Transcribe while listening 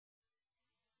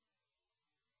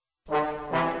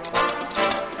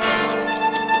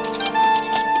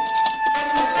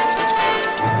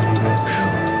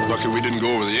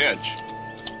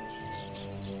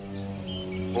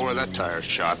tire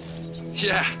shot.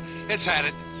 Yeah, it's had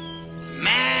it.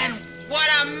 Man, what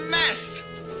a mess!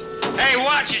 Hey,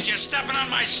 watch it, you're stepping on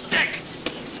my stick!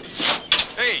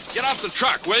 Hey, get off the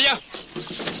truck, will you?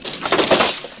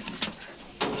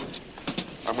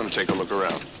 I'm gonna take a look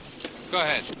around. Go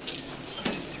ahead.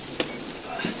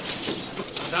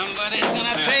 Somebody's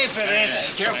gonna pay for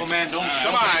this. Careful, man, don't...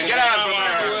 Come on, get out from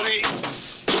there, Willie.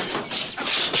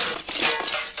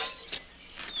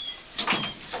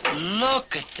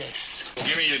 Look at this.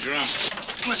 Give me your drum.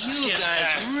 You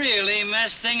guys really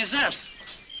messed things up.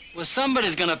 Well,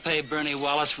 somebody's gonna pay Bernie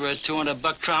Wallace for a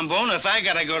 $200 trombone if I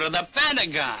gotta go to the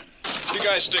Pentagon. You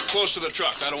guys stick close to the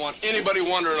truck. I don't want anybody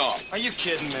wandering off. Are you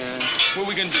kidding, man? What, are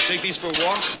we gonna do, take these for a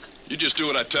walk? You just do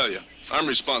what I tell you. I'm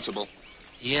responsible.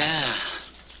 Yeah.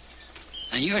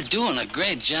 And you're doing a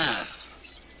great job.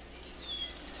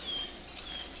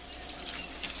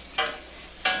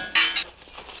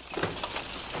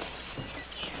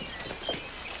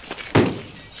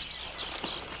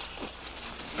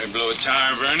 We blew a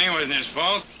tire, Bernie. Wasn't his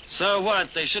fault. So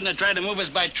what? They shouldn't have tried to move us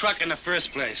by truck in the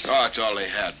first place. Oh, that's all they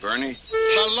had, Bernie.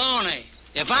 Baloney.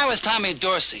 If I was Tommy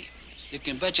Dorsey, you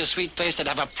can bet your sweet face I'd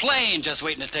have a plane just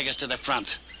waiting to take us to the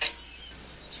front.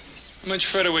 How much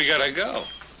further we gotta go?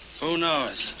 Who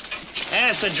knows?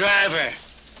 Ask the driver.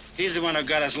 He's the one who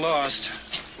got us lost.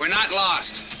 We're not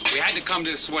lost. We had to come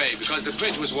this way because the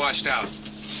bridge was washed out.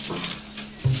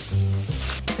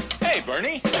 Hey,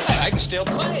 Bernie, I can still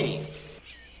play.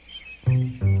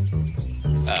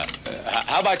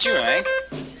 How about you, Hank?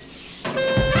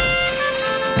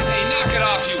 Hey, knock it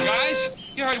off, you guys.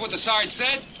 You heard what the sergeant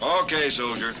said? Okay,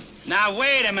 soldier. Now,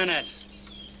 wait a minute.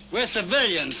 We're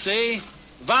civilians, see?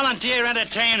 Volunteer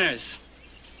entertainers.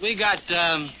 We got,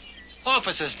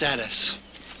 officer status.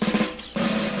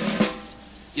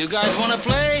 You guys want to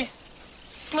play?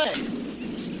 Play.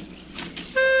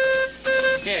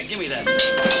 Here, give me that.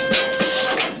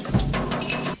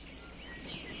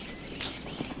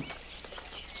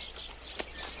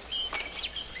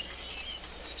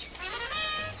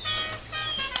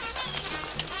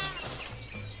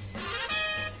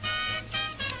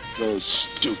 So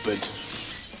stupid.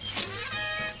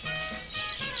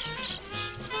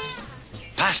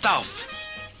 Passed off.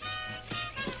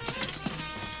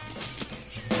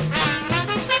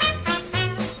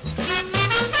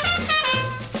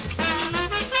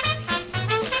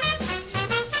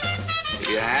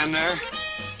 Give you a hand there?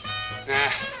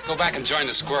 Nah, go back and join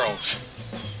the squirrels.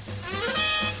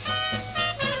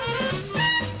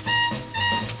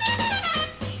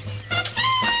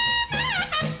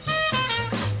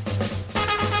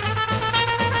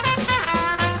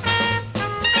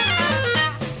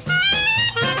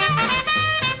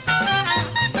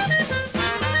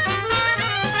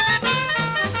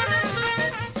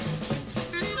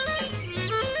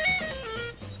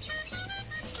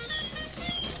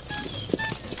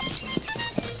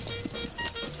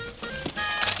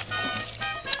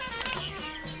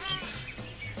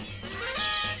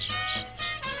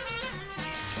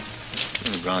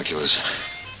 Binoculars.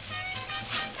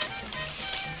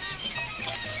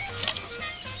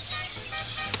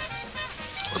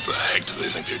 What the heck do they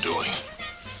think they're doing?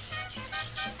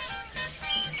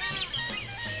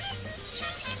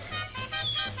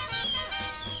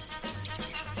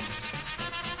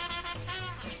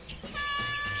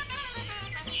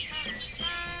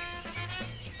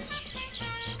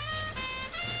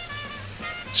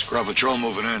 Scrub patrol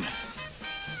moving in.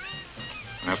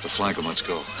 I have to flank them. Let's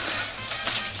go.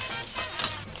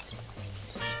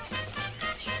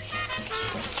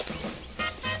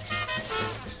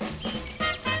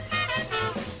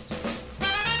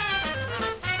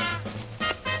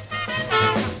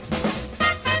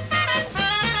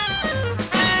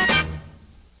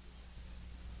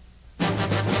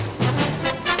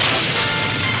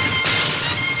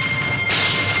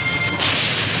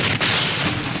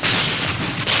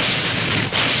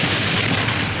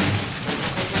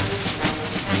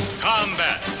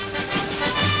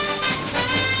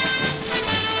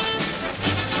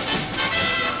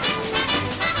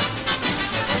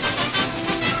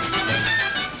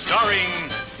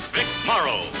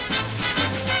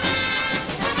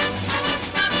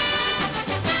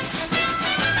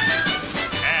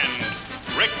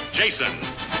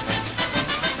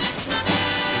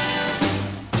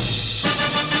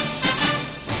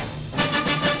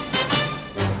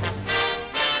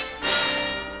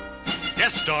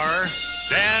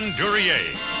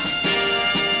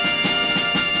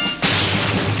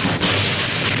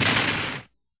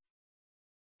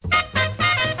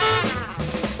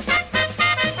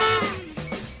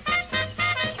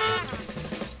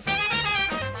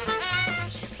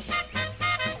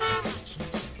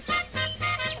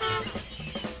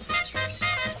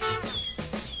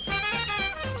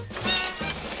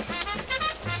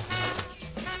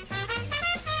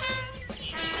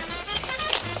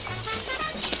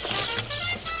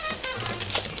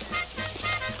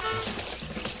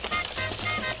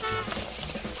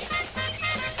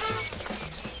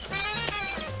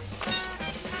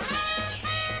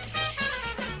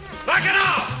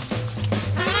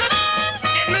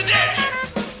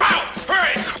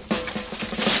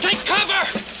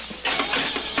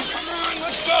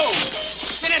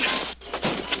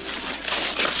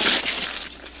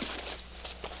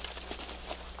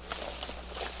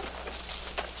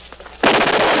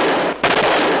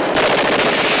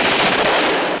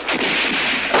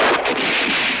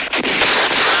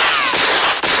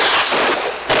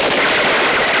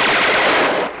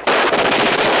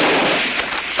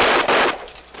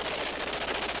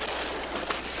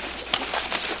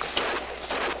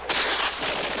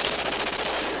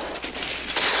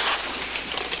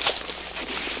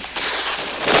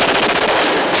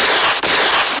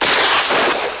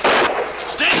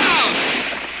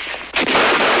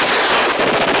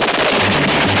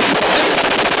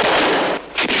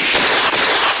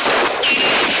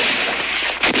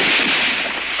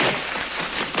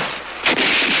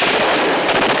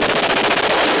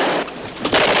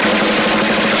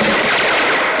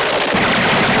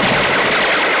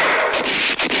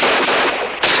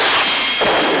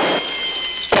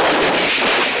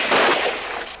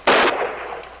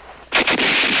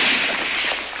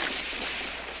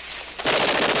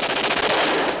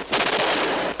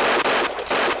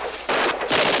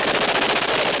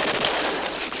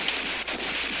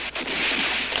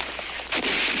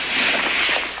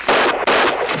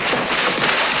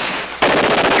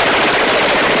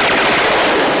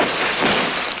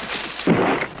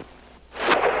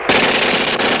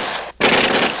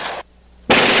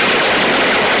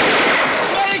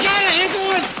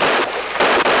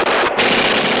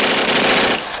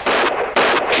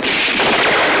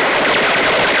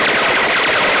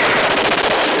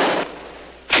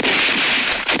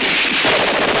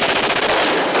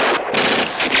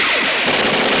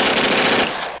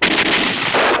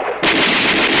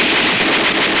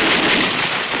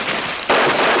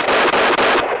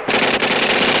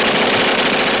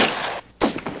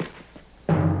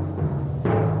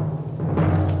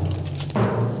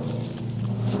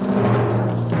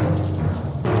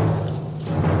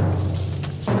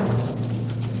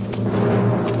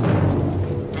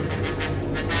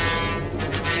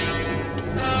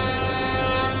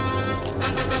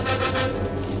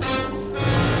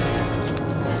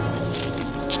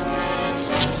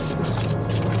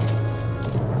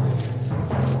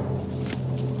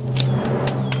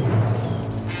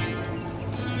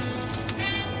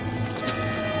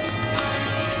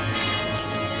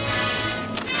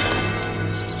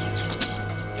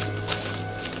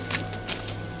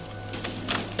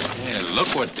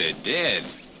 Look what they did.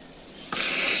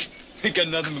 Ain't got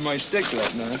nothing but my sticks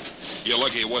left now. You're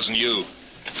lucky it wasn't you.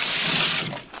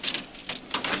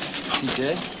 He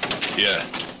dead? Yeah.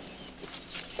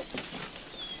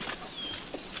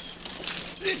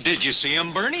 Did you see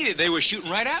them, Bernie? They were shooting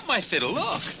right at my fiddle.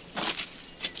 Look.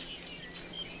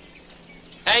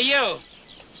 Hey, you.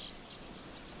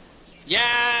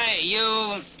 Yeah,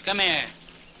 you. Come here.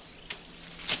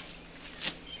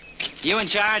 You in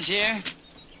charge here?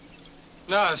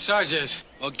 No, the Sarge is.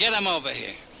 Well, get him over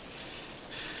here.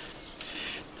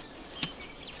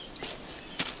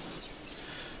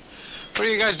 What are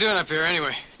you guys doing up here,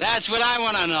 anyway? That's what I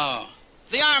want to know.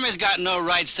 The Army's got no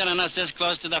right sending us this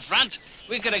close to the front.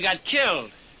 We could have got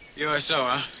killed. USO,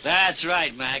 huh? That's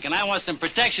right, Mac, and I want some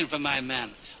protection for my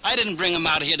men. I didn't bring them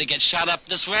out here to get shot up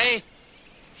this way.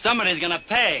 Somebody's gonna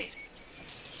pay.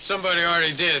 Somebody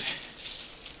already did.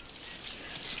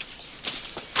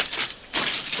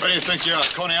 Where do you think you are,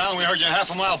 Coney Island? We heard you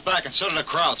half a mile back, and so did the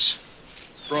Krauts.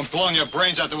 From blowing your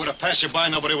brains out, they would have passed you by,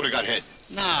 nobody would have got hit.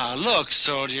 Now, look,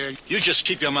 soldier. You just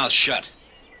keep your mouth shut.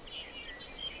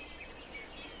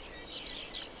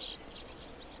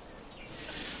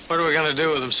 What are we gonna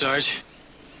do with him, Sarge?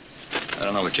 I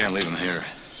don't know, we can't leave him here.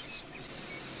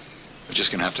 We're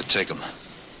just gonna have to take him.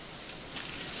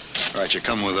 All right, you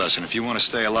come with us, and if you want to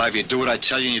stay alive, you do what I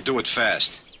tell you, and you do it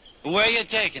fast. Where are you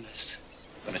taking us?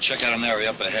 Gonna check out an area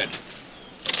up ahead.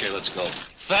 Okay, let's go.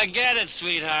 Forget it,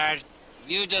 sweetheart.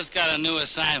 You just got a new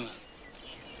assignment.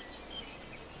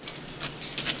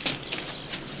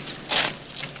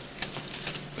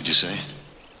 What'd you say?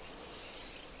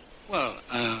 Well,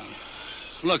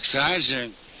 look, Sarge,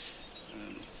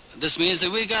 this means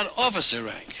that we got officer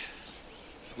rank.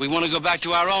 We want to go back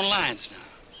to our own lines now.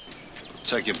 We'll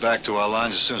take you back to our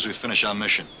lines as soon as we finish our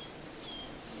mission.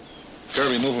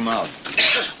 Kirby, move him out.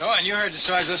 Go on, you heard the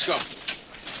Sarge. Let's go.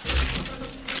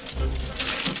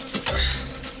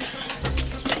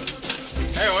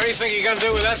 Hey, what do you think you're gonna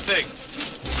do with that thing?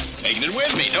 Taking it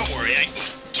with me. Don't worry, I can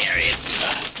carry it.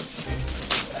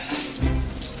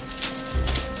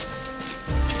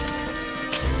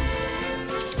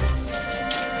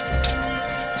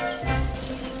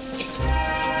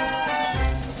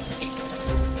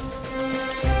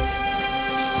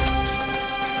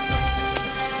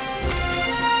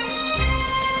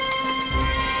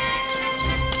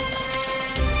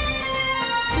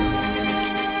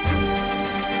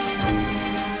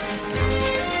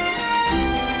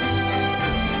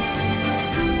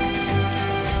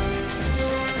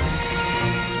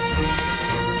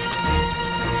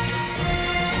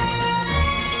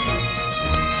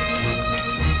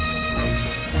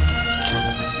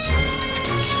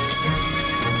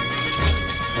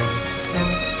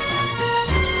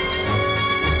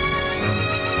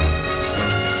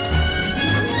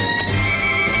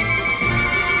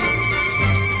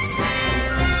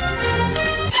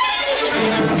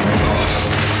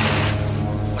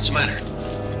 What's the matter?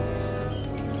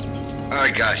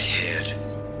 I got hit.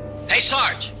 Hey,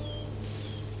 Sarge!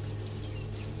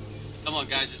 Come on,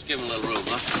 guys, let's give him a little room,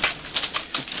 huh?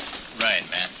 Right,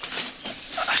 man.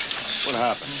 What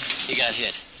happened? He got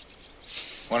hit.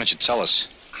 Why don't you tell us?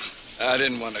 I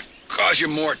didn't want to cause you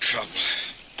more trouble.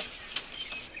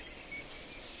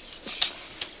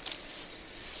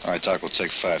 All right, Doc, we'll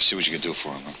take 5. See what you can do for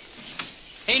him, huh?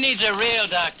 He needs a real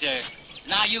doctor.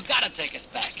 Now you gotta take us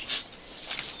back.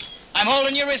 I'm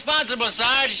holding you responsible,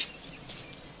 Sarge.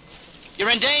 You're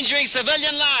endangering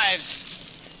civilian lives.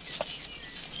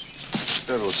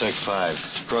 Good, we'll take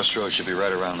 5. Crossroads should be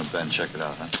right around the bend. Check it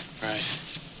out, huh? Right.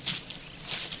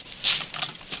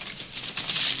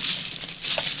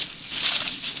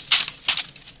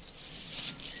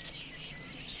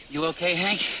 You okay,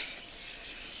 Hank?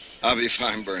 I'll be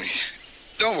fine, Bernie.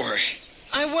 Don't worry.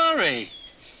 I worry.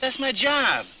 That's my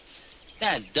job.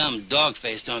 That dumb dog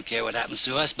face don't care what happens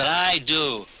to us, but I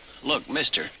do. Look,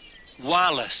 mister.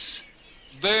 Wallace.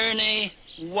 Bernie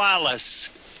Wallace.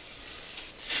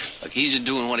 Look, he's just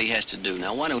doing what he has to do.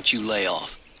 Now, why don't you lay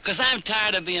off? 'Cause I'm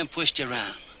tired of being pushed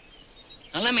around.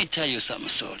 Now, let me tell you something,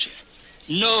 soldier.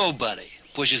 Nobody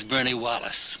pushes Bernie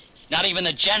Wallace. Not even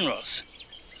the generals.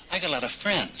 I got a lot of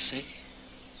friends, see?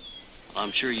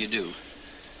 I'm sure you do.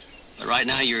 But right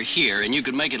now you're here, and you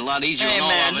could make it a lot easier Hey, on all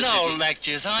man, of us. no if you...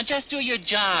 lectures, huh? Just do your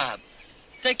job.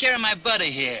 Take care of my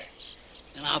buddy here.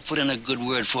 And I'll put in a good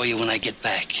word for you when I get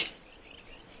back.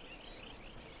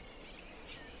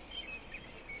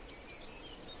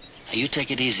 Now, you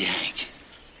take it easy, Hank.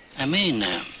 I mean,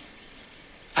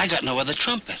 I got no other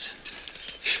trumpet.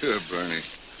 Sure, Bernie.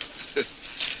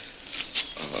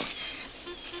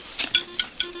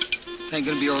 Ain't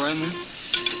gonna be all right, man?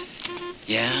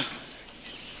 Yeah?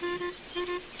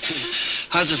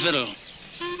 How's the fiddle?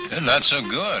 Not so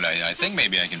good. I think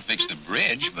maybe I can fix the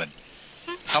bridge, but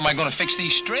how am I going to fix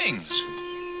these strings?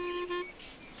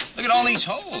 Look at all these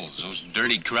holes. Those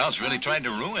dirty krauts really tried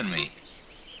to ruin me.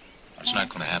 It's not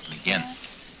going to happen again.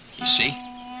 You see?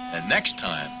 And next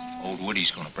time, old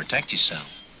Woody's going to protect himself.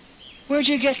 Where'd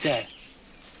you get that?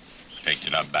 Picked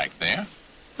it up back there.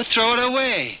 Well, throw it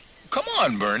away. Come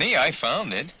on, Bernie. I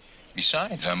found it.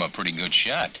 Besides, I'm a pretty good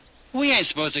shot. We ain't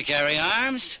supposed to carry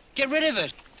arms. Get rid of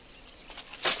it.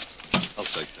 I'll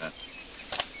take that.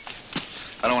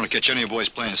 I don't want to catch any of you boys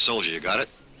playing soldier. You got it?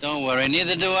 Don't worry,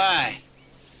 neither do I.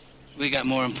 We got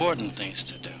more important things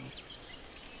to do.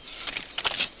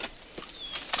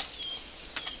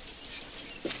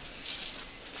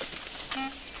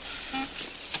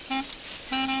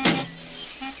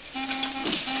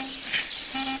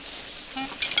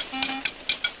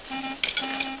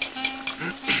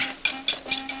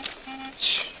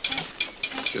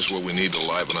 Just what we need to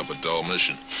liven up a dull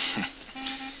mission.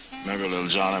 Remember, little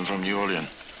John, I'm from New Orleans.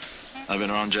 I've been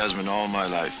around jazzmen all my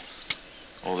life.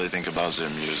 All they think about is their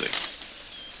music.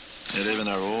 They live in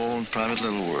their own private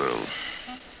little world.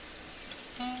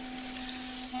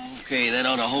 Okay, that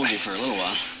ought to hold you for a little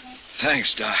while.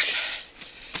 Thanks, Doc.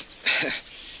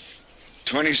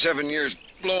 27 years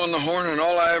blowing the horn, and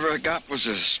all I ever got was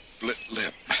a split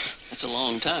lip. That's a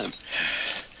long time.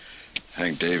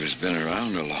 Hank Dave has been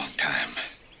around a long time.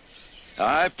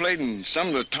 I played in some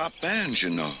of the top bands, you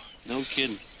know. No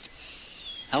kidding.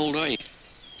 How old are you?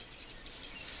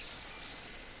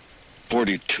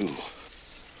 42.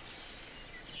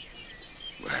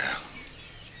 Well,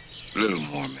 a little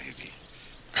more, maybe.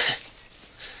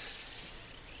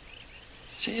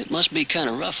 Say, it must be kind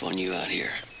of rough on you out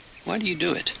here. Why do you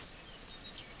do it?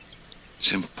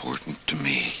 It's important to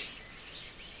me.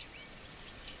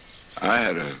 I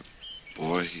had a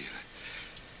boy,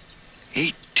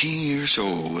 18 years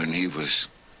old, when he was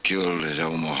killed at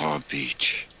Omaha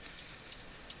Beach.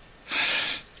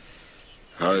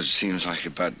 Oh, it seems like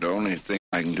about the only thing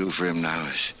I can do for him now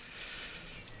is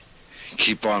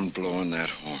keep on blowing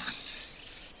that horn.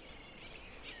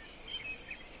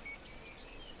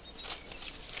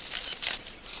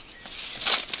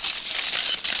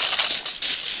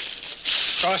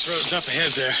 Crossroads up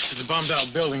ahead there. There's a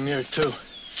bombed-out building near it, too.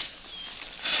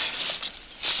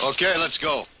 Okay, let's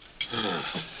go. Hmm.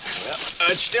 Well,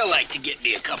 I'd still like to get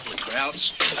me a couple of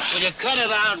krauts. Will you cut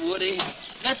it out, Woody?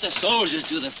 Let the soldiers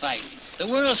do the fighting. The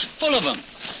world's full of them.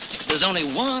 There's only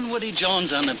one Woody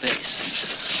Jones on the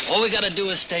base. All we gotta do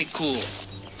is stay cool.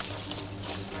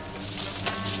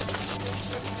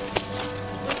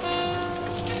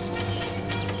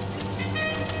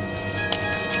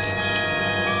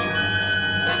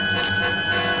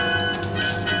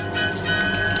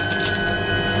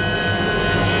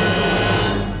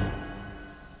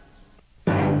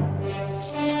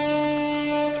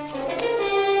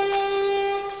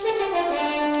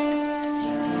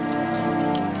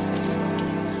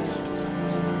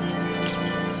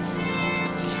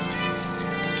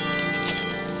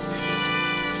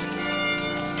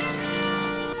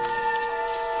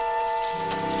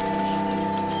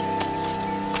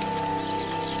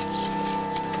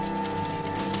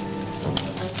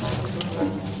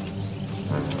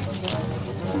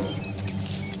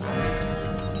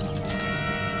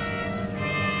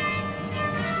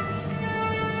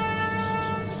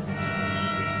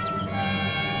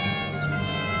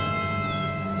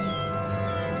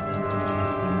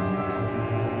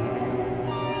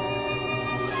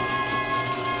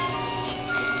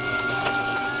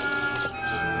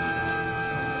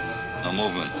 No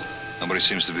movement. Nobody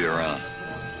seems to be around.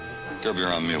 Grab your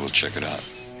arm, me, we'll check it out.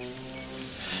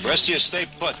 Rest of you stay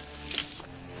put.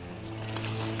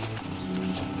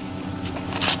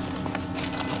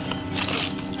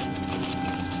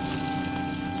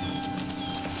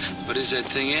 What is that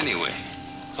thing anyway?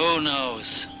 Who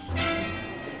knows?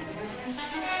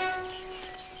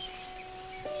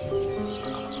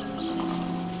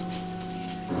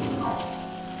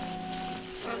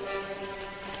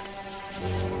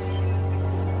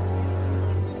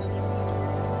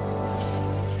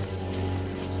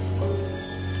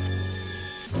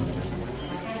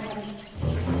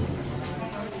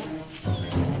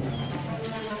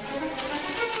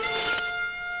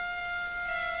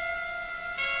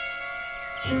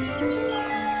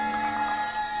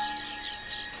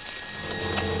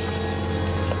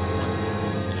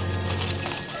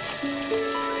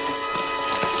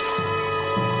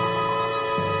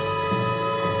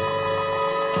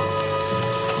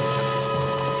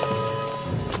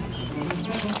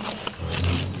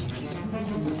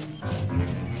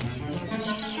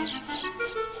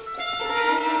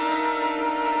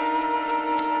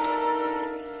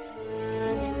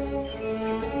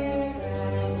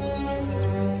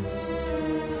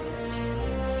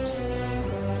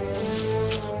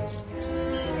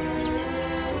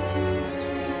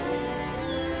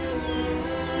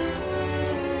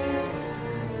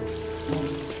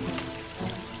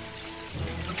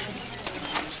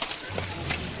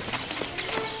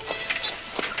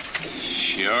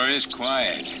 Sure is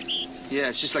quiet. Yeah,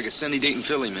 it's just like a sunny Dayton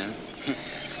Philly, man.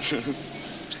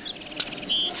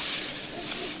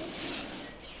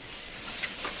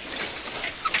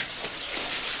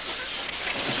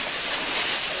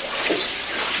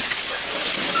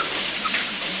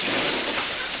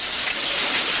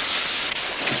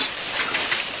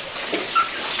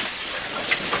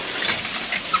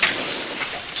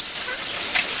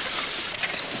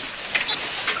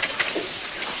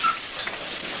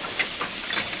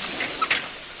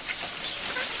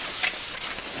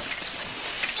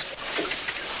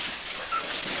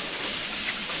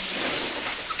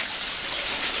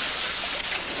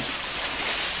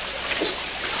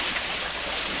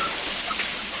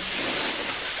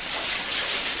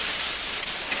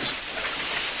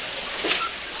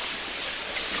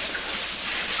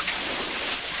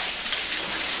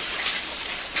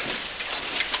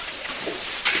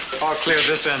 All clear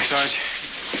this end, Sarge.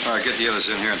 All right, get the others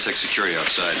in here and take security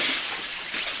outside.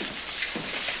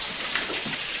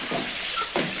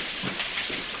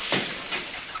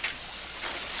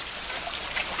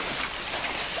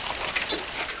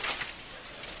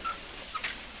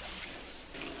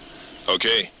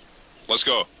 Okay, let's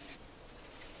go.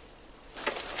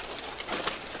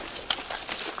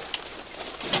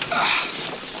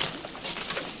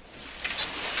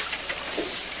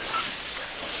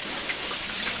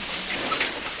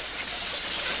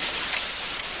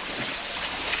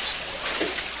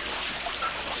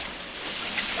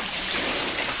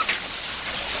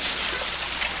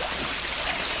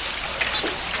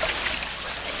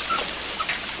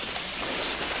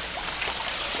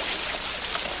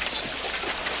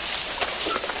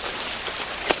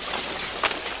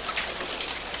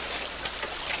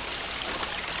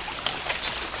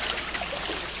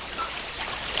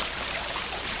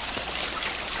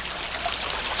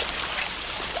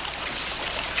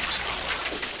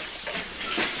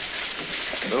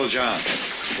 Little John,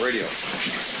 radio.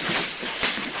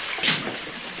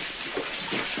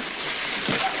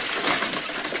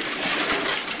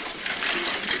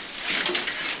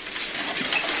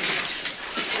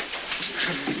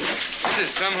 This is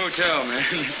some hotel, man.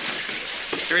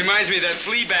 It reminds me of that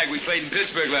flea bag we played in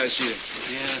Pittsburgh last year.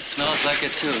 Yeah, it smells like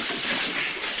it, too.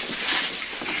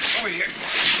 Over here.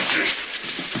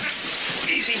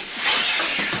 Easy.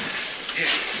 Here.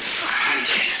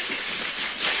 Easy.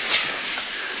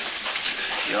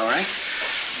 You all right?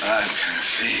 I'm kind of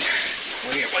faint.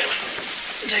 Wait a minute.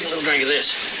 Take a little drink of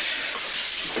this.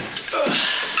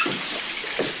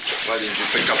 Why didn't you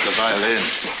pick up the violin?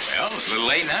 Well, it's a little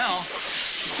late now.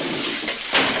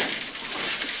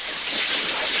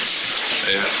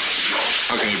 Hey,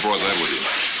 how come you brought that with you?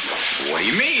 What do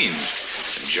you mean?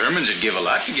 The Germans would give a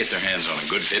lot to get their hands on a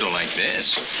good fiddle like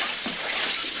this.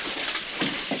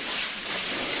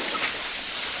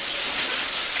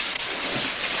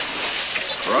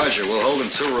 Roger, we'll hold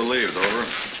until relieved, over.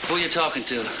 Who you talking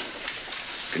to?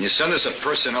 Can you send us a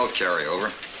personnel carryover?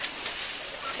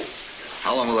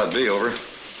 How long will that be, over?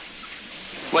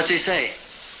 What's he say?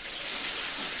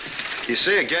 You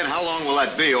say again, how long will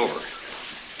that be, over?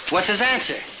 What's his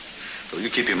answer? Will you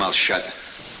keep your mouth shut?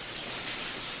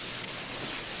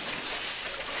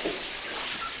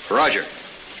 Roger.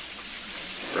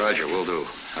 Roger, will do.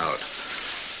 Out.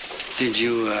 Did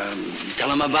you tell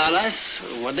him about us?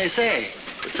 What'd they say?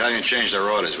 Battalion changed their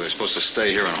orders. We were supposed to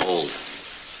stay here and hold.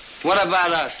 What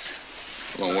about us?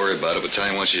 Don't worry about it.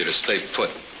 Battalion wants you to stay put.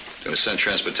 Gonna send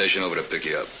transportation over to pick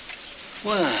you up.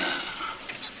 Well,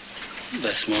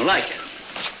 that's more like it.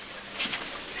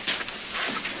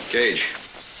 Gage.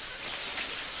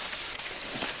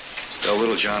 Tell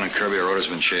Little John and Kirby our order's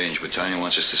been changed. Battalion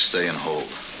wants us to stay and hold.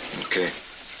 Okay.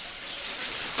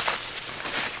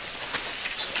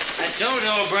 I told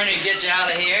old Bernie to get you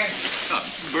out of here.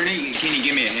 Bernie, can you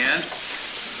give me a hand?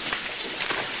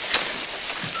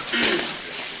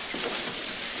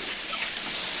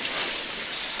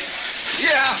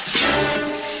 Yeah!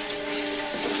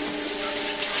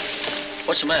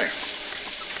 What's the matter?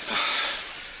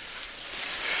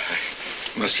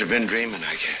 Must have been dreaming,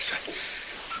 I guess.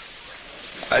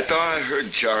 I thought I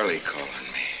heard Charlie calling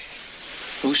me.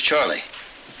 Who's Charlie?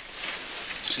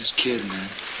 It's his kid, man.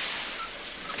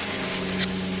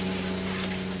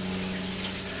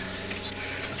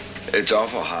 It's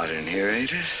awful hot in here,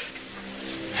 ain't it?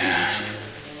 Yeah.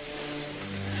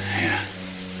 Yeah.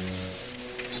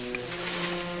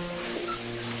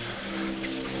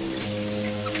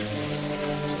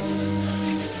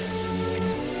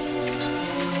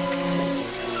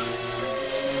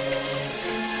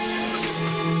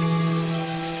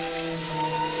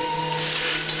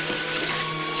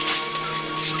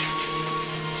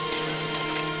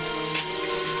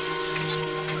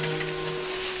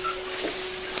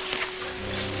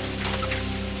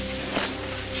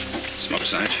 Smoke,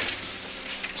 Sarge?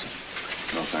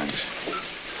 No, thanks.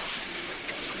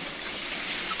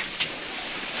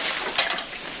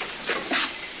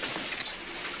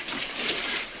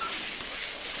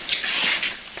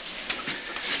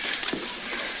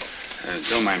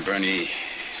 Don't mind Bernie.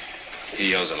 He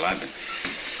yells a lot, but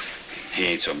he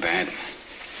ain't so bad.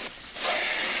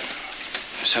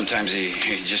 Sometimes he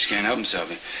just can't help himself.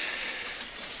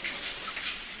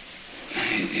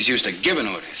 He's used to giving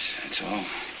orders, that's all.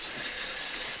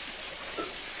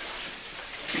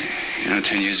 You know,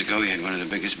 10 years ago, he had one of the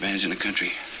biggest bands in the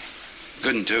country.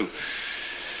 Good one, too.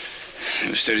 There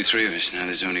was 33 of us. Now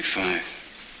there's only 5.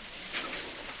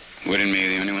 Wood and me are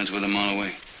the only ones with them all the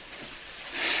way.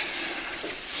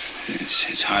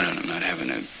 It's hard on him not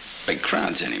having big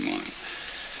crowds anymore.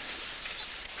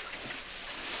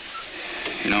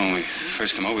 You know, when we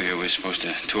first come over here, we were supposed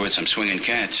to tour with some swinging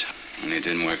cats, and it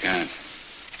didn't work out.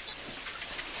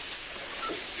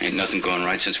 Ain't nothing going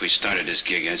right since we started this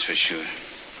gig, that's for sure.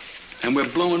 And we're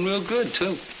blowing real good,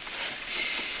 too.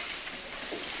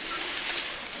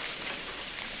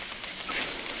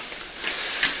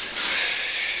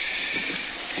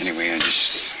 Anyway,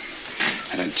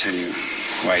 I don't tell you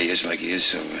why he is like he is,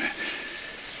 so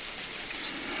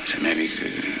maybe you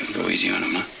could go easy on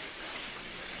him, huh?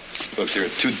 Look, there are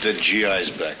 2 dead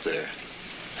GIs back there.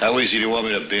 How easy do you want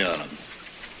me to be on them?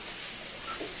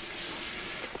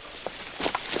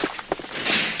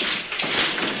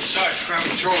 Sarge, ground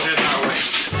control heading our way.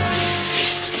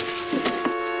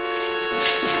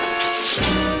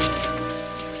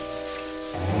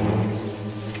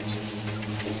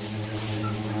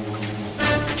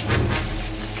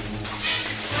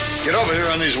 Get over here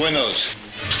on these windows.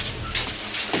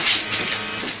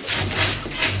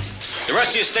 The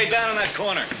rest of you stay down in that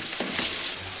corner.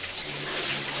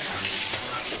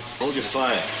 Hold your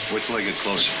fire. Wait till I get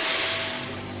closer.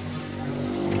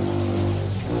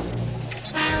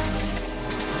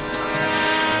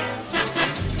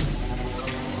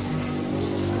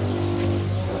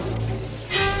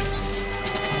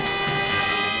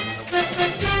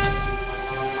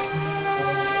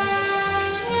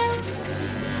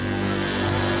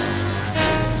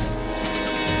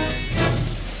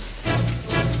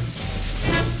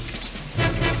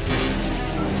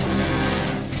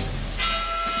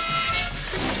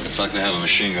 Looks like they have a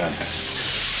machine gun.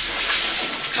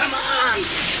 Come on,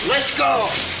 let's go.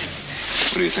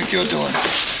 What do you think you're doing?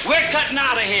 We're cutting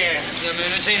out of here. Yeah, man,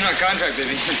 this ain't our contract,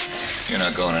 baby. You're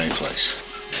not going anyplace.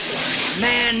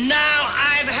 Man, now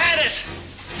I've had it.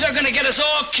 You're gonna get us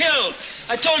all killed.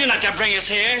 I told you not to bring us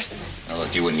here. Now,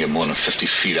 look, you wouldn't get more than 50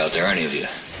 feet out there, any of you.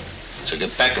 So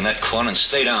get back in that corner and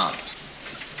stay down.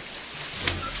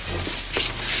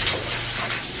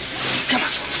 Come on.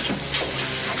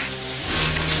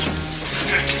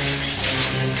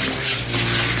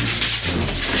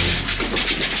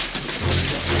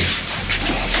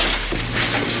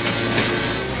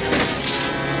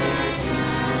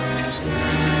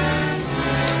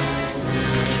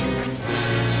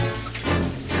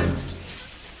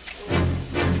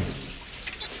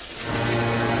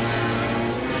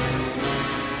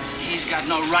 He's got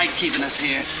no right keeping us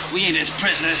here. We ain't his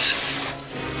prisoners.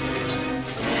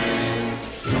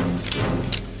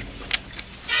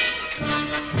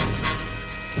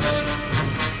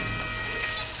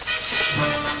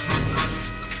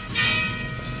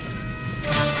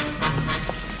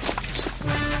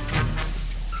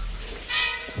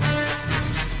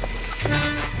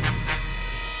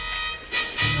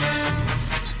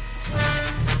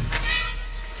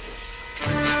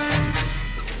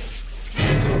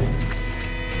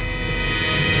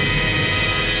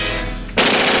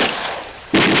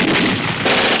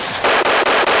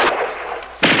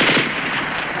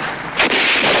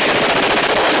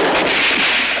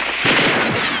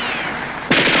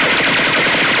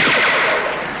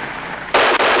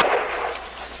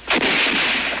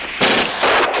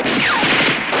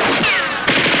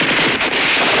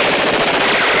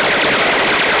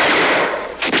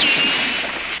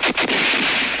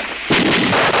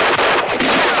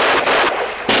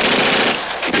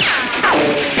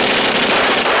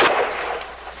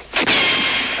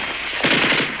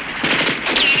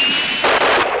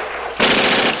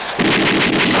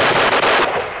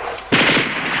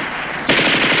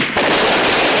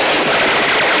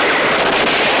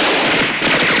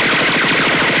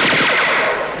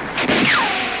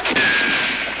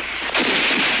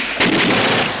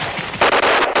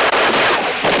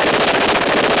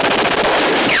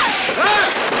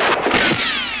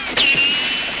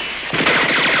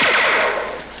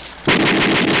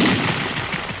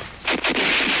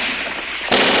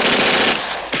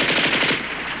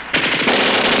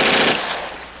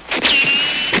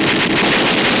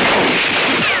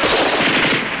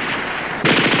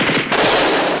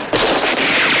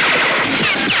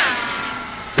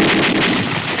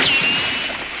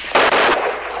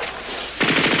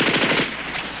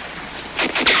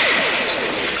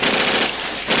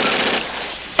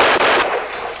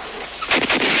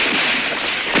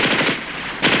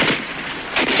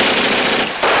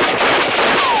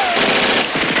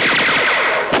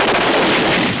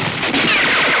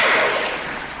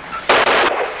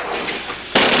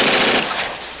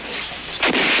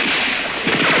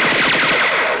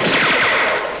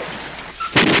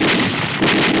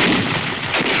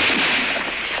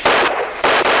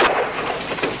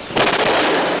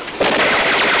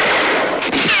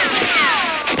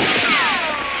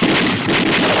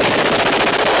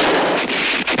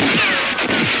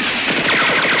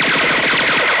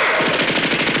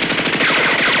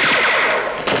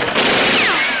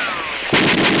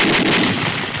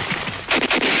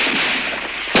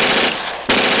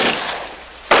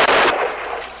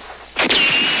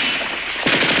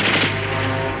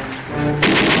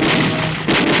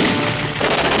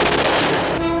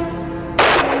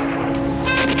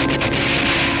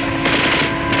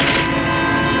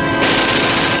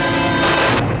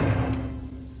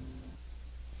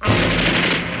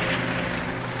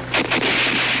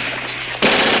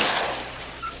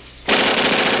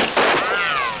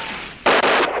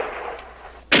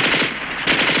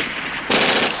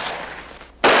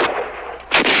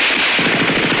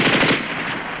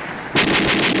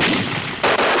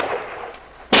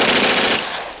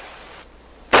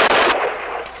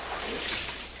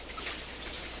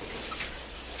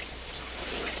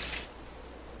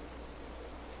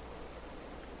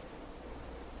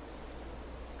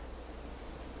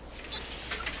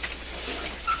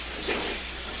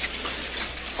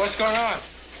 What's going on?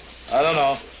 I don't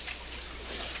know.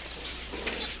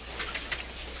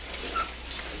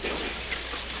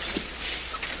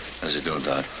 How's he doing,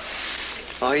 Doc?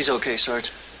 Oh, he's okay,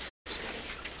 Sarge.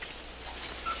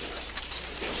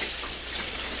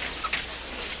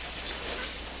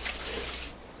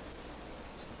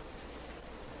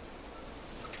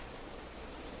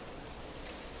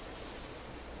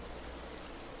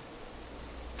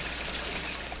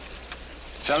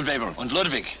 Feldwebel und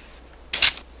Ludwig,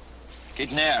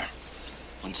 geht näher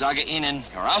und sage ihnen,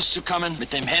 herauszukommen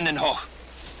mit den Händen hoch.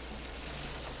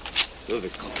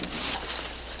 Ludwig, komm.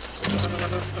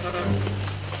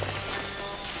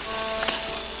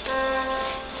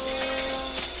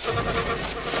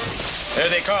 Here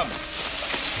they come.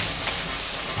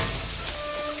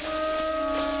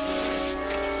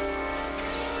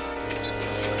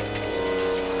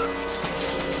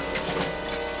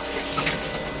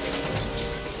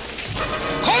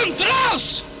 Kommt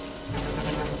raus!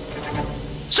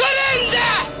 Surrender!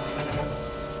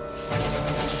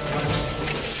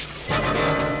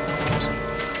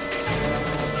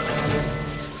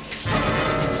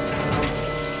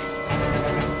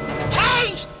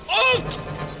 Hands up!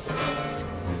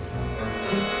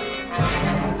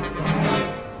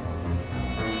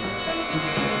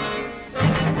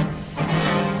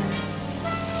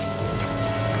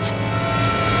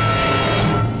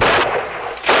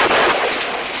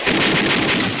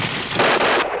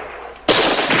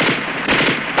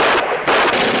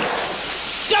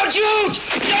 Don't shoot!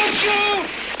 Don't shoot!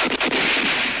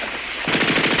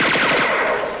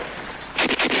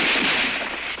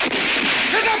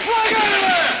 Get the flag out of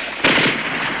there!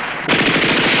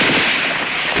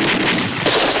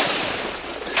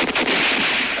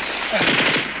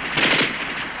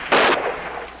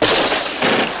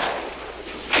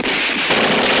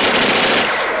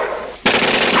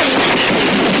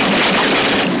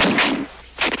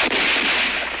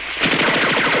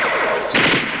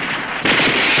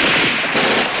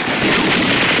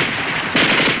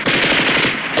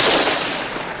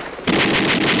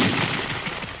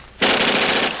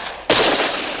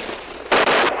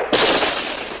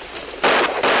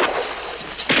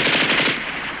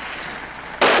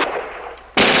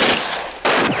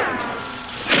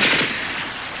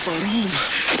 Warum?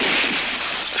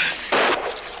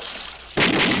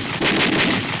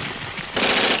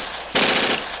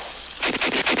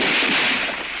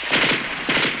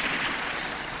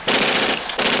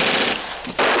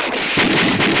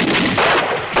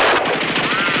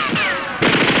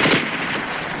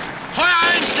 Feuer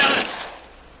einstellen!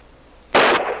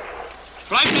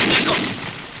 Bleibt in Deckung!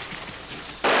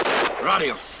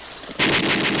 Radio!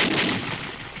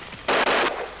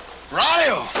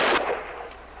 Radio!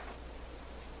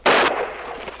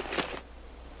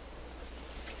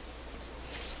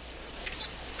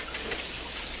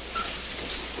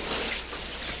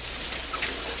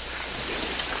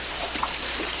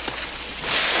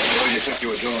 What do you think you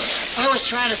were doing? I was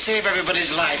trying to save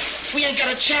everybody's life. We ain't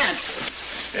got a chance.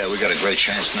 Yeah, we got a great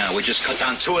chance now. We just cut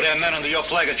down 2 of their men under your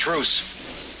flag of truce.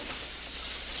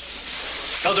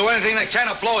 They'll do anything they can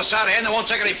to blow us out of here, and they won't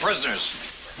take any prisoners.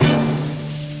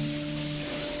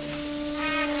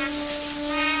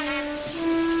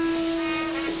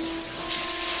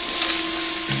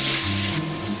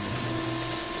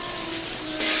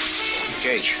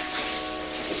 Cage.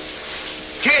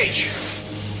 Cage!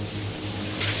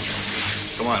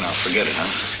 Come on now, forget it, huh?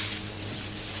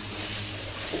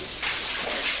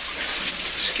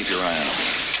 Just keep your eye on him.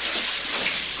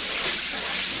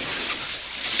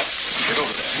 Get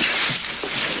over there.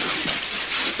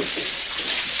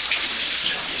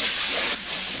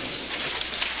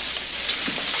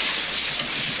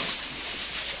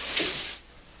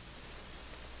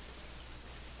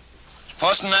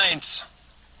 Posten 1.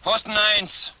 Posten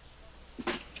 1.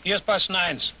 Hier ist Posten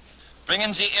 1.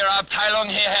 Bringen Sie Ihre Abteilung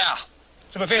hierher.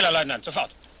 Zu Befehl, Herr Leutnant, sofort.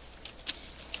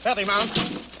 Fertig machen.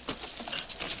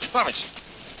 Vorwärts.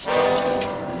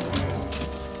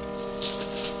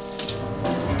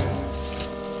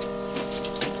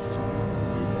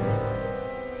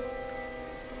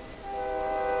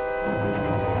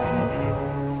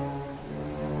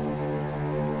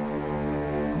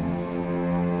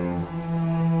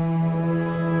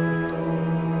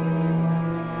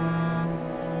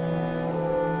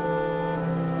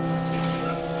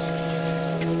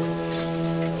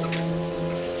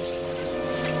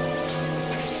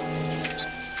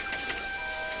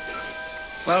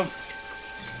 Well,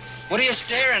 what are you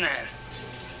staring at?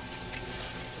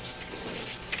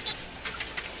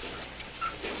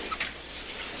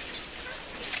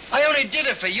 I only did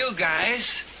it for you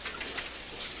guys.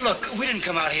 Look, we didn't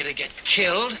come out here to get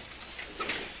killed.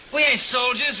 We ain't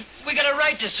soldiers. We got a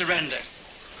right to surrender.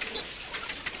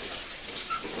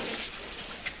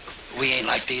 We ain't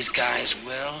like these guys,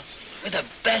 Will. We're the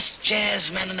best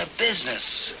jazz men in the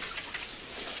business.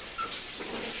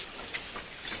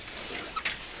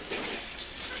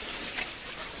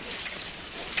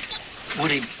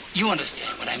 Woody, you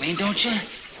understand what I mean, don't you?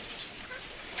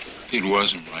 It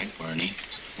wasn't right, Bernie,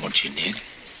 what you did.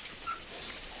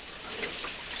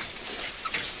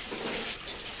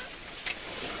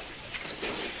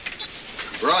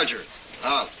 Roger.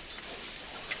 Out.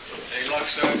 Any luck,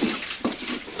 Sarge?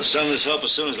 They'll send this up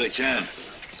as soon as they can.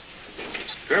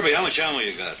 Kirby, how much ammo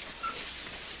you got?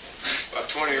 About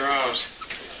 20 rounds.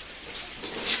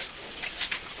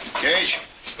 Gage,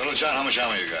 Little John, how much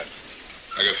ammo you got?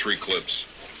 I got 3 clips.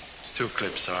 2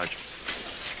 clips, Sarge.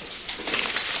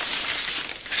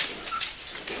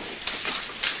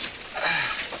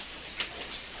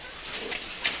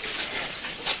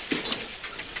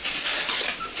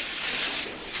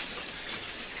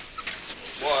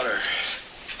 Water.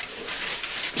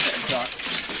 Doc.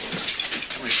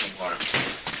 Where's some water?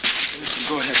 Listen,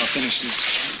 go ahead. I'll finish this.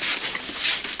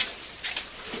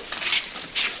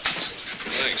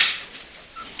 Thanks.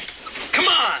 Come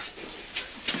on!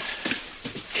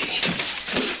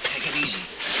 Take it easy.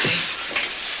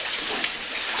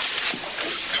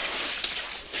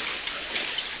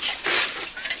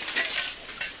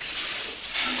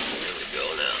 There we go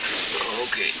now.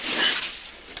 Okay.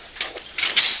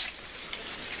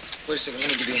 Wait a second. Let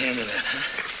me give you a hand with that, huh?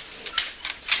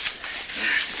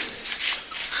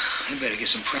 Yeah. I better get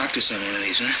some practice on one of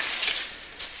these, huh?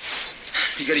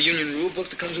 You got a union rule book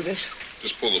that comes with this?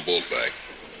 Just pull the bolt back.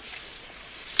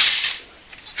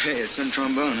 Hey, it's some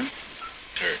trombone, huh?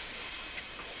 Here.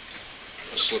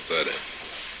 Slip that in.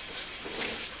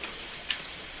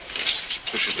 Just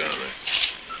push it down there.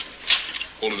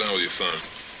 Hold it down with your thumb.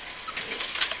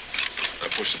 Now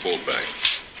push the bolt back.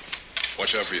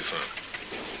 Watch out for your thumb.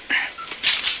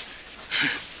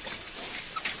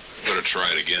 Better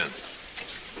try it again.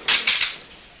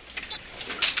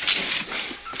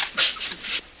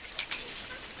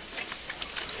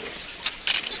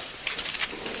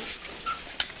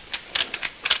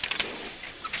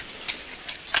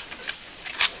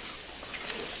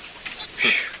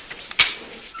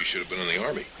 You should have been in the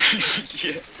Army.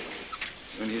 Yeah.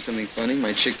 Want to hear something funny?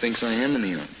 My chick thinks I am in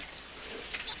the Army.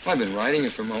 Well, I've been writing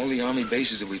it from all the Army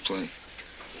bases that we play.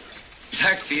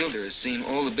 Zach Fielder has seen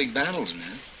all the big battles,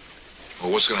 man.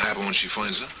 Well, what's going to happen when she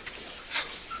finds out?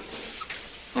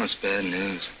 Oh, it's bad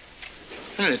news.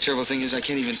 I mean, the terrible thing is I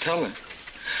can't even tell her.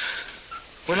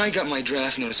 When I got my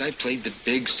draft notice, I played the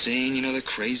big scene, you know, the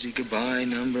crazy goodbye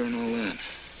number and all that.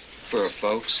 For her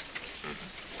folks.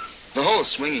 The whole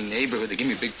swinging neighborhood, they give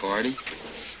me a big party.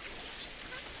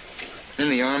 Then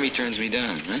the Army turns me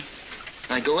down, right?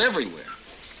 I go everywhere.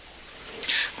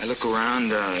 I look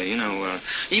around,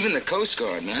 even the Coast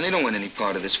Guard, man, they don't want any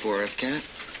part of this 4F cat.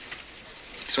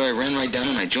 So I ran right down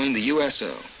and I joined the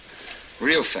USO.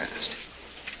 Real fast.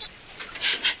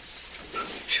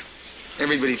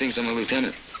 Everybody thinks I'm a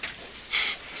lieutenant.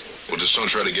 Well, just don't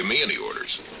try to give me any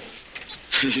orders.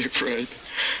 You're right.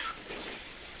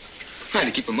 I had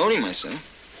to keep promoting myself.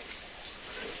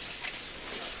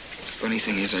 Funny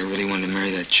thing is, I really wanted to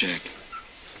marry that chick.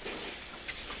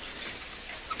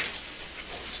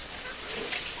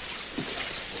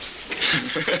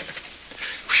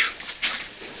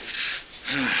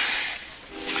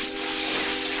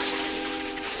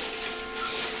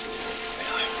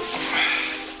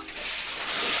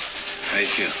 How you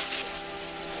feel?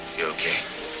 You okay?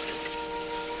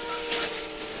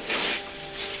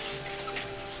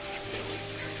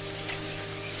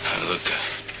 Look,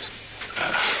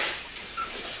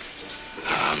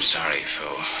 I'm sorry for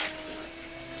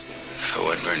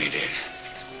what Bernie did.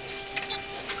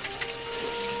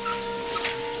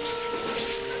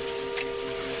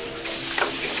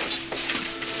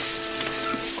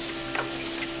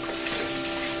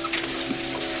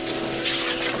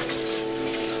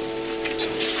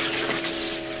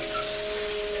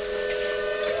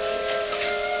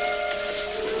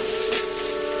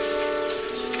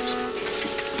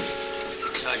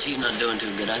 Sarge, he's not doing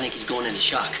too good. I think he's going into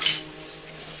shock.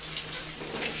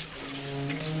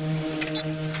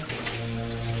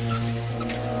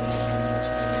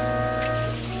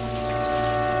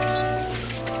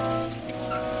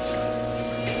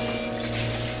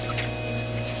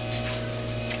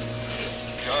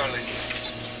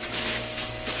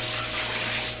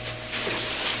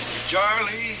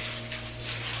 Charlie.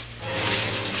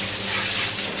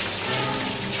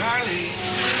 Charlie.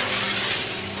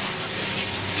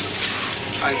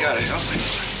 I gotta help him.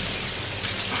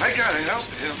 I gotta help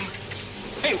him.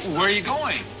 Hey, where are you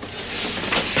going?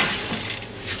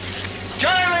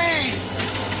 Charlie!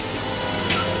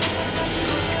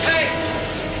 Hey!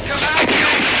 Come back, you!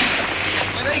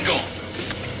 Where are they going?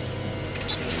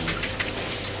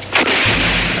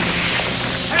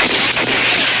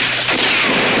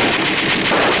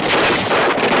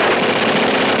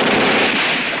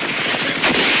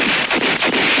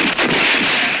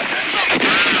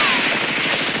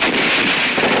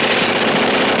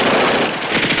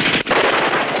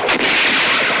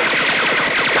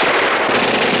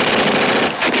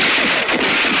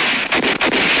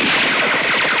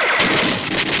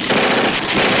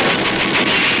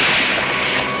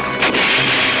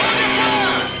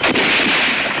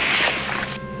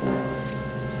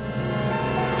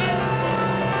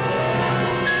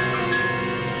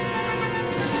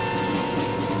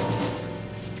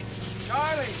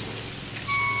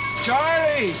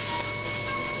 Charlie!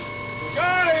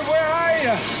 Charlie, where are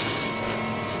you?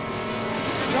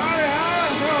 Charlie,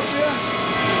 I'll help you.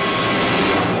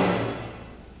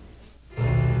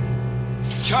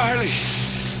 Charlie!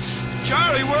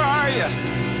 Charlie, where are you?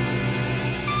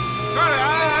 Charlie,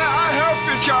 I'll help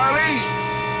you, Charlie!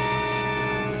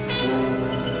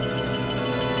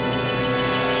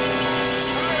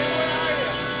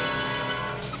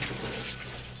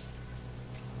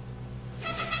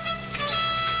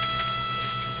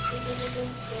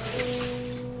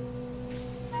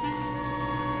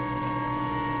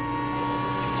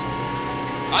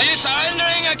 Are you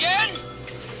surrendering again?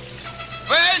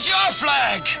 Where's your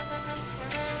flag?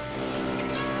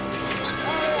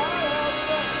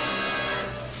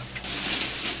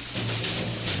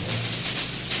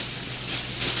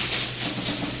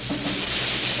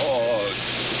 Oh,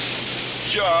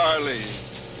 Charlie.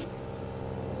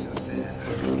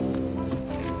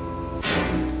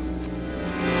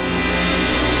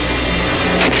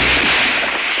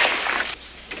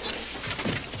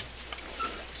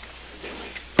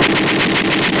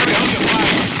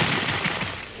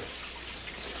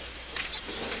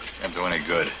 Can't do any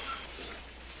good.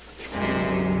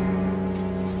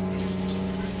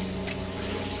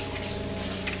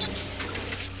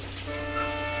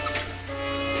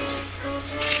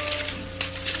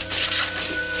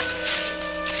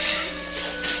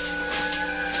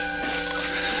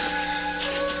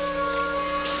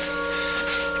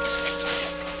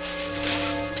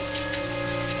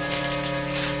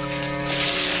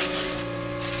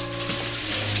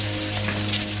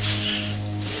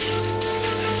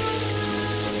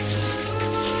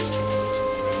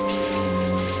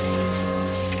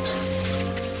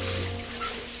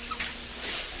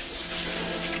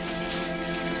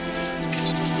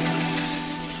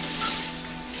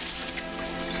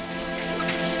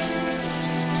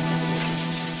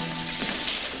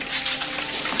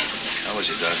 How was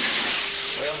he, Doc?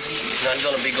 Well, he's not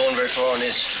going to be going very far on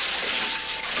this.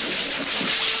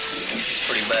 It's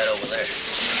pretty bad over there.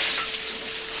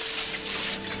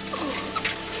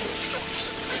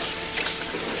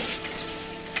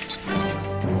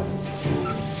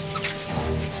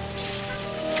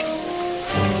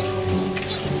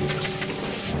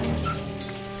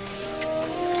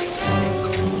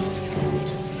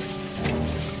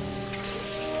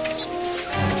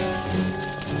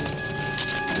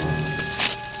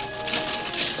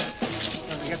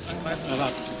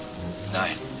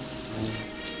 Nein.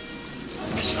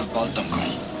 Es wird bald dunkel.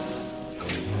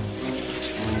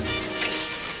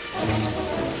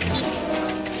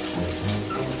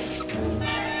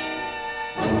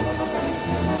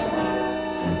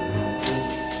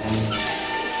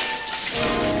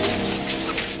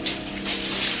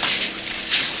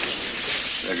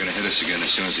 They're gonna hit us again as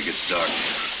soon as it gets dark.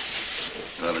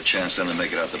 We'll have a chance then to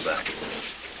make it out the back.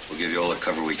 We'll give you all the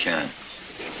cover we can.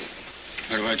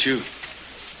 What about you?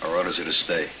 Our orders are to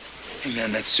stay. Hey,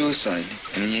 man, that's suicide.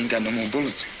 I mean, you ain't got no more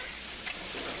bullets.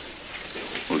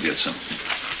 We'll get some.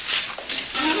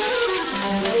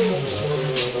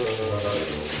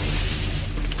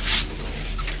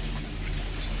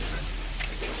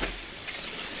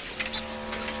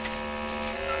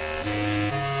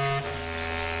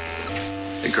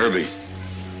 Hey, Kirby.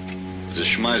 There's a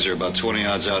Schmeiser about 20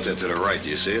 yards out there to the right. Do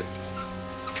you see it?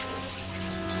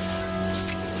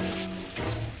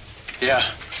 Yeah.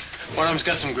 One of them's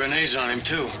got some grenades on him,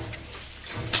 too.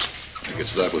 If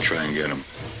it's Doc, we'll try and get him.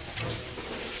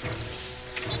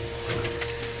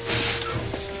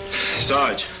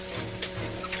 Sarge,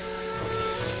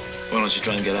 why don't you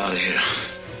try and get out of here?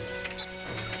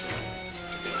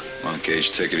 Come on,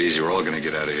 Cage, take it easy. We're all gonna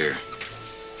get out of here.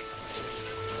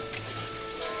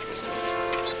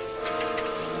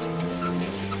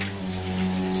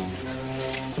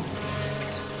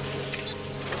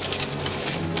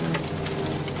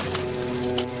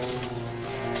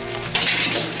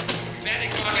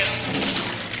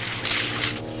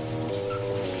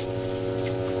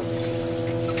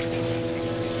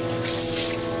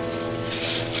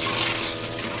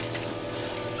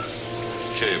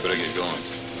 Okay, better get going.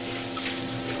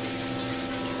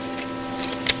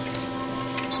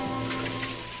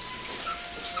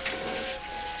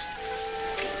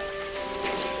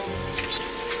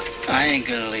 I ain't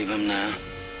gonna leave him now.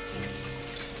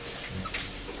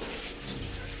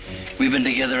 We've been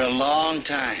together a long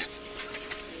time.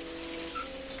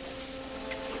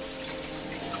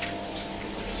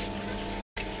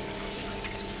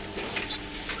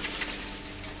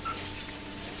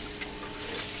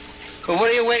 Well, what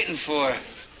are you waiting for?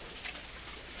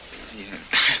 Yeah.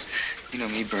 You know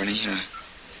me, Bernie.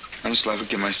 I just love to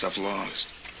get myself lost.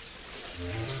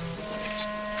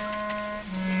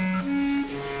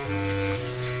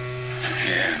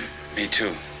 Yeah, me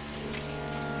too.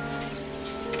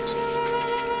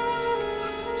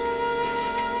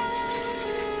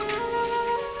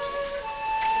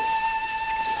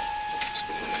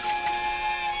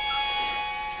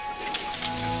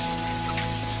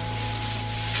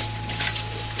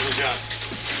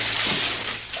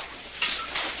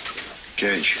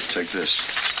 Gage, take this.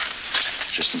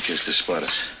 Just in case they spot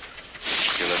us.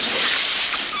 Okay, let's go.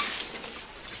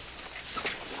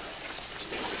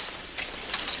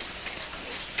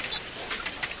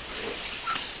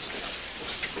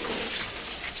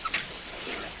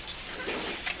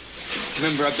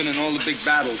 Remember, I've been in all the big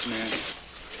battles, man.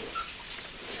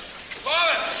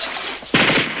 Bullets!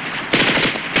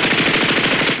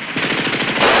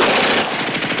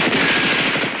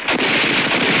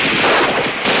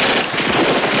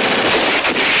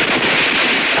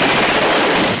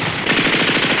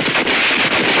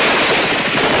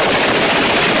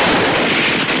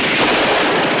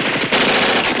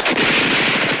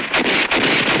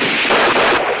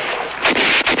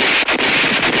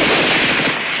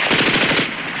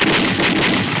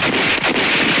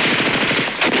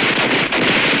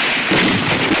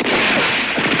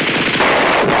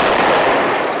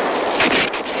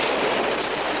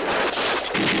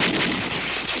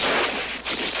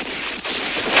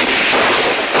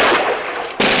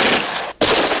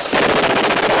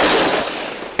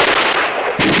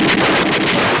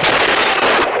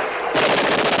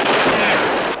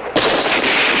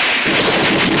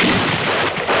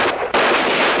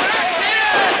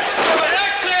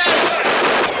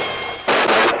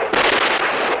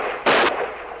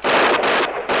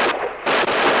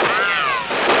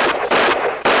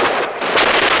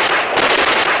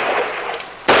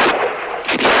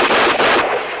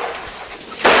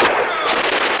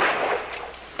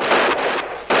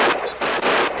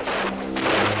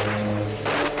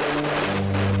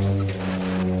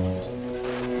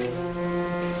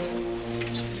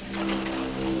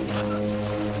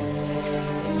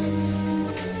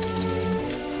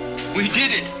 We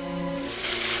did it!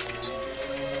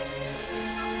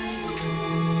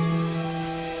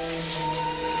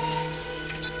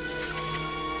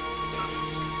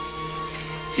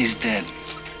 He's dead.